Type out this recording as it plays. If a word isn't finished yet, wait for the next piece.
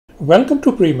Welcome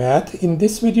to Premath. In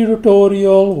this video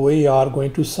tutorial, we are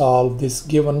going to solve this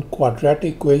given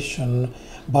quadratic equation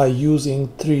by using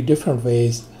three different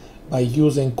ways: by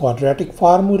using quadratic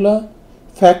formula,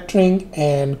 factoring,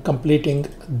 and completing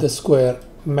the square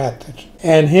method.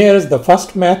 And here's the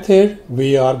first method.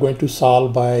 We are going to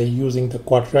solve by using the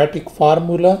quadratic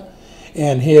formula,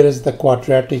 and here is the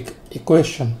quadratic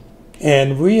equation.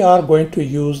 And we are going to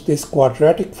use this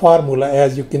quadratic formula,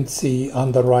 as you can see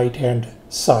on the right hand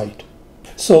side.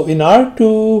 So in order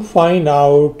to find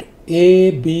out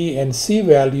A, B, and C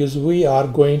values, we are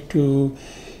going to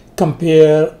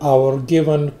compare our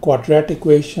given quadratic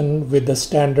equation with the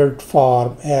standard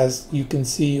form, as you can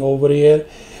see over here.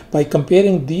 By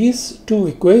comparing these two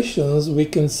equations, we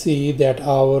can see that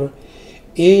our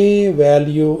A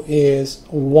value is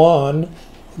 1,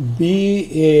 B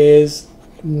is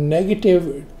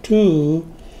negative 2,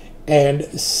 and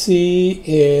C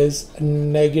is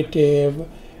negative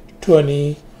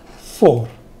 24.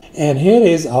 And here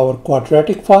is our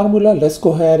quadratic formula. Let's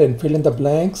go ahead and fill in the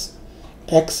blanks.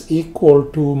 X equal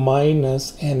to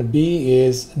minus, and B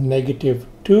is negative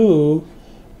 2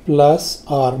 plus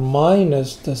or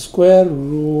minus the square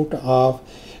root of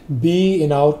B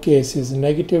in our case is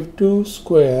negative 2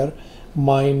 square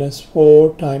minus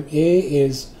 4 times A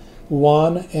is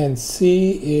 1 and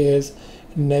C is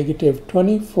negative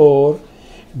 24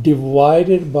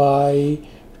 divided by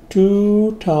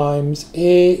 2 times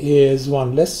A is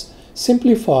 1. Let's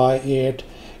simplify it.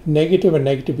 Negative and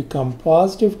negative become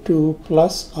positive 2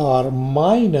 plus or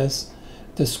minus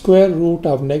the square root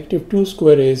of negative 2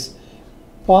 square is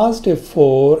positive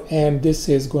 4, and this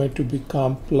is going to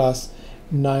become plus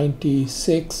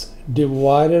 96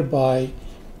 divided by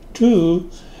 2.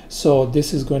 So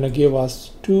this is going to give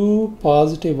us 2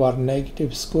 positive or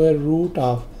negative square root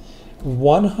of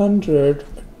 100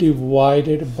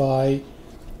 divided by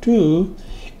 2,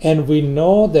 and we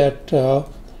know that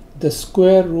the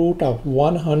square root of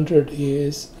 100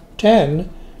 is 10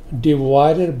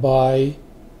 divided by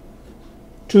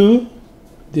 2.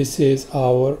 This is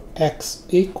our X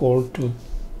equal to.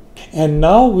 And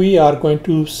now we are going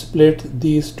to split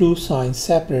these two signs,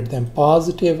 separate them,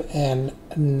 positive and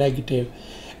negative.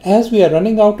 As we are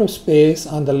running out of space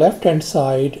on the left hand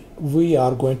side, we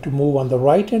are going to move on the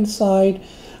right hand side.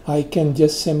 I can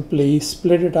just simply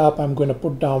split it up. I'm going to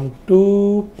put down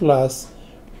 2 plus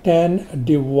 10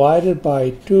 divided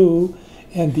by 2,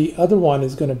 and the other one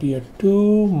is going to be a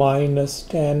 2 minus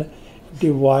 10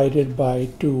 divided by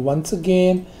 2. Once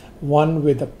again, one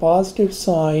with a positive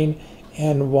sign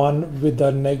and one with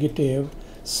a negative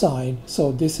sign.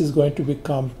 So this is going to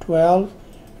become 12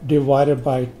 divided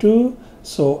by 2.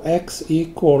 So X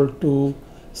equal to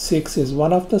 6 is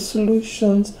one of the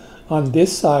solutions. On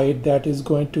this side, that is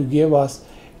going to give us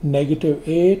negative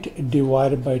 8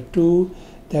 divided by 2.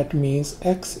 That means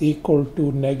X equal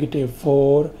to negative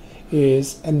 4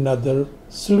 is another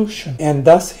solution. And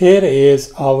thus here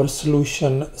is our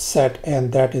solution set,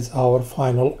 and that is our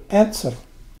final answer.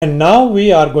 And now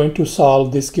we are going to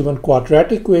solve this given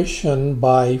quadratic equation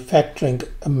by factoring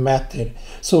method.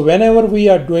 So whenever we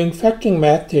are doing factoring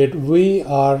method, we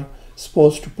are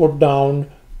supposed to put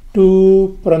down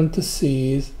 2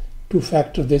 parentheses to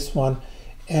factor this one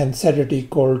and set it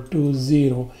equal to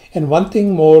 0. And one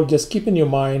thing more, just keep in your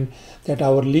mind that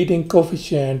our leading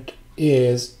coefficient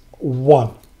is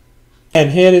 1.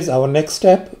 And here is our next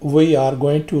step. We are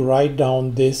going to write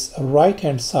down this right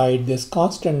hand side, this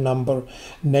constant number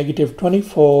negative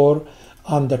 24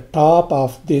 on the top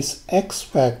of this X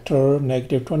factor.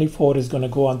 Negative 24 is going to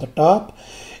go on the top,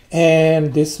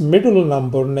 and this middle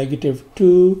number negative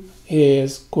 2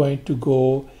 is going to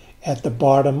go at the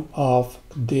bottom of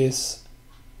this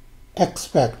X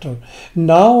factor.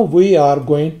 Now we are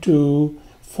going to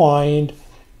find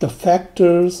the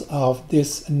factors of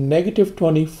this negative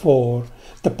 24.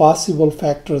 The possible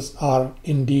factors are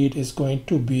indeed is going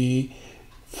to be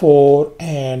 4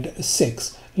 and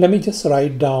 6. Let me just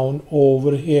write down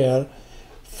over here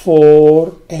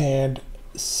 4 and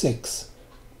 6.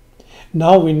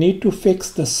 Now we need to fix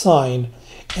the sign,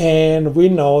 and we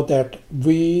know that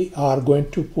we are going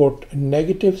to put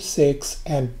negative 6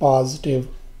 and positive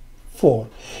 4,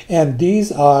 and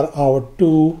these are our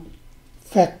two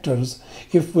factors.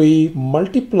 If we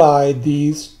multiply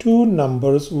these two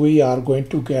numbers, we are going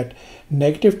to get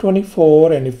negative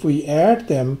 24, and if we add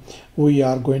them, we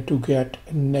are going to get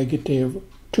negative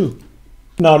 2.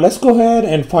 Now let's go ahead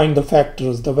and find the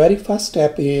factors. The very first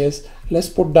step is, let's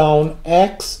put down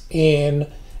X in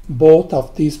both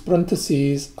of these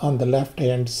parentheses on the left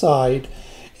hand side,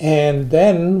 and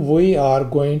then we are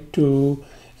going to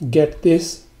get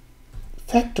this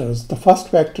factors. The first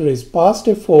factor is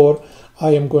positive 4.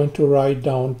 I am going to write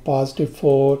down positive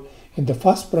 4 in the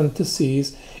first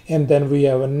parentheses, and then we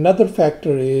have another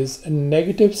factor is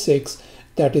negative 6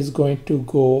 that is going to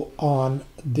go on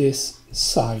this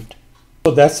side.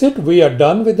 So that's it. We are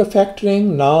done with the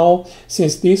factoring. Now,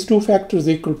 since these two factors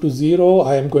equal to 0,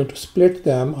 I am going to split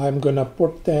them. I'm going to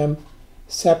put them,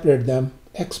 separate them.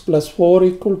 X plus 4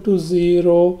 equal to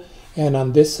 0, and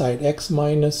on this side x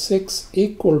minus 6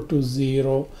 equal to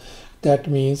 0. That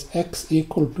means x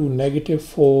equal to negative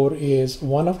 4 is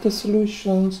one of the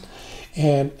solutions,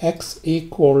 and x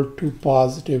equal to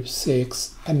positive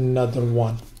 6 another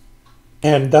one.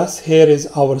 And thus here is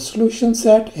our solution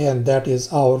set, and that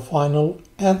is our final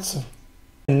answer.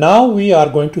 And now we are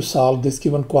going to solve this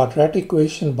given quadratic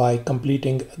equation by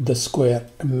completing the square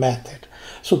method.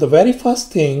 So the very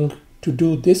first thing to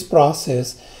do this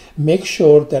process, make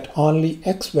sure that only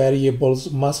x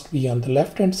variables must be on the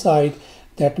left hand side.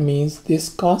 That means this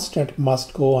constant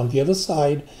must go on the other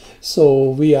side.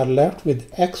 So we are left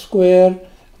with x squared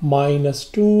minus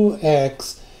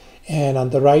 2x, and on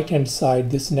the right hand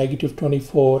side this negative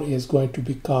 24 is going to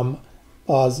become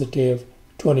positive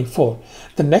 24.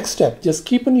 The next step, just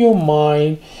keep in your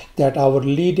mind that our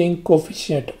leading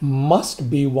coefficient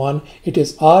must be 1. It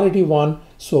is already 1,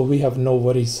 so we have no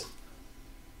worries.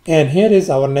 And here is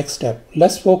our next step.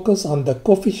 Let's focus on the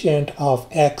coefficient of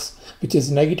x, which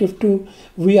is negative 2.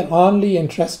 We are only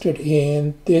interested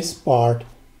in this part,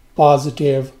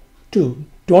 positive 2.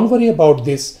 Don't worry about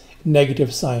this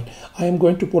negative sign. I am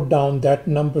going to put down that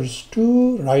numbers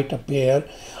 2 right up here.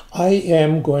 I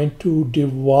am going to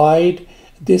divide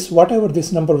this, whatever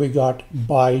this number we got,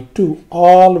 by 2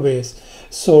 always.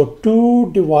 So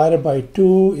 2 divided by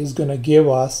 2 is going to give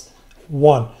us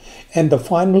 1. And the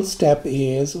final step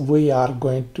is we are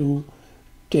going to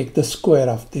take the square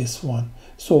of this one.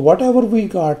 So whatever we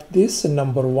got, this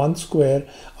number 1 square,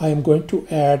 I am going to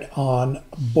add on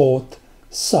both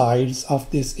sides of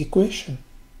this equation.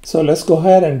 So let's go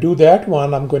ahead and do that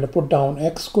one. I'm going to put down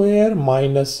x squared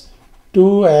minus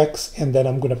 2x, and then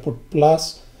I'm going to put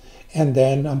plus, and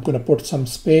then I'm going to put some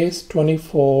space,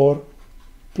 24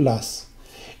 plus.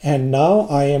 And now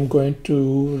I am going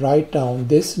to write down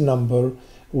this number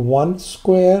 1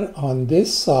 square on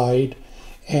this side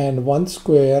and 1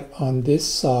 square on this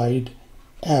side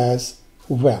as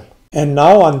well. And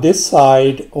now on this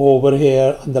side over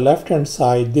here on the left hand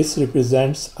side, this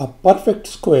represents a perfect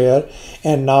square,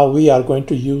 and now we are going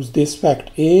to use this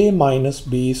fact a minus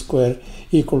b square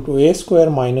equal to a square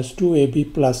minus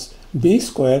 2ab plus b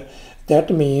square. That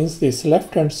means this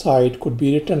left hand side could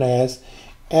be written as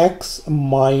x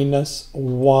minus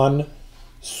 1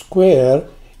 square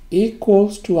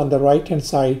equals to, on the right hand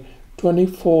side,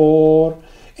 24,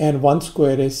 and 1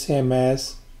 square is same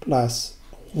as plus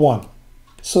 1.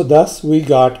 So thus we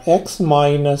got x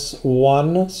minus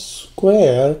 1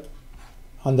 square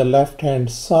on the left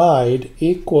hand side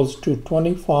equals to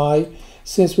 25.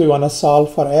 Since we want to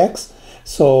solve for x,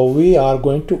 so we are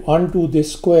going to undo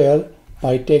this square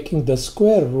by taking the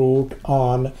square root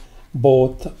on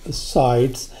both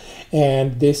sides,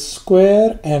 and this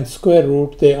square and square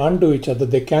root, they undo each other,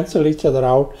 they cancel each other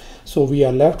out. So we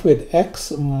are left with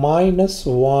x minus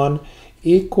 1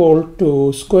 equal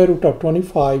to square root of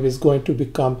 25 is going to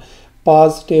become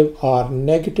positive or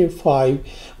negative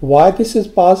 5. Why this is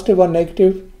positive or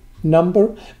negative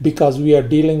number? Because we are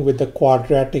dealing with the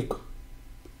quadratic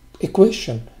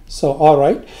equation. So all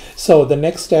right, so the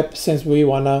next step, since we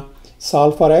want to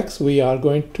solve for x, we are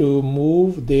going to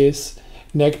move this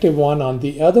negative 1 on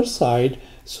the other side.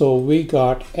 So we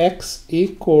got x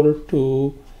equal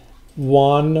to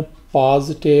 1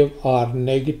 positive or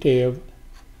negative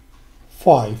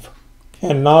 5.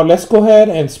 And now let's go ahead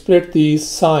and split these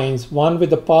signs, one with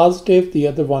the positive, the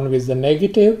other one with the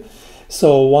negative.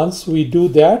 So once we do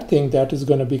that thing, that is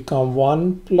going to become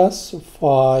 1 plus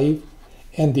 5,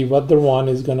 and the other one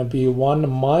is going to be 1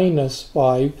 minus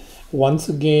 5. Once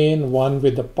again, one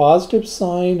with the positive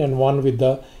sign and one with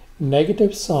the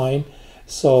negative sign.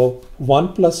 So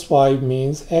 1 plus 5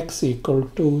 means x equal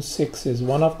to 6 is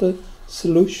one of the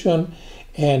solution,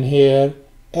 and here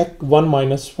 1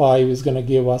 minus 5 is going to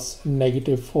give us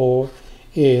negative 4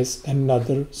 is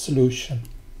another solution.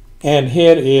 And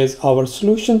here is our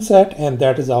solution set, and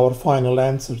that is our final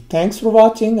answer. Thanks for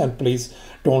watching, and please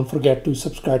don't forget to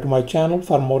subscribe to my channel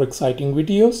for more exciting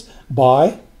videos.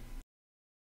 Bye.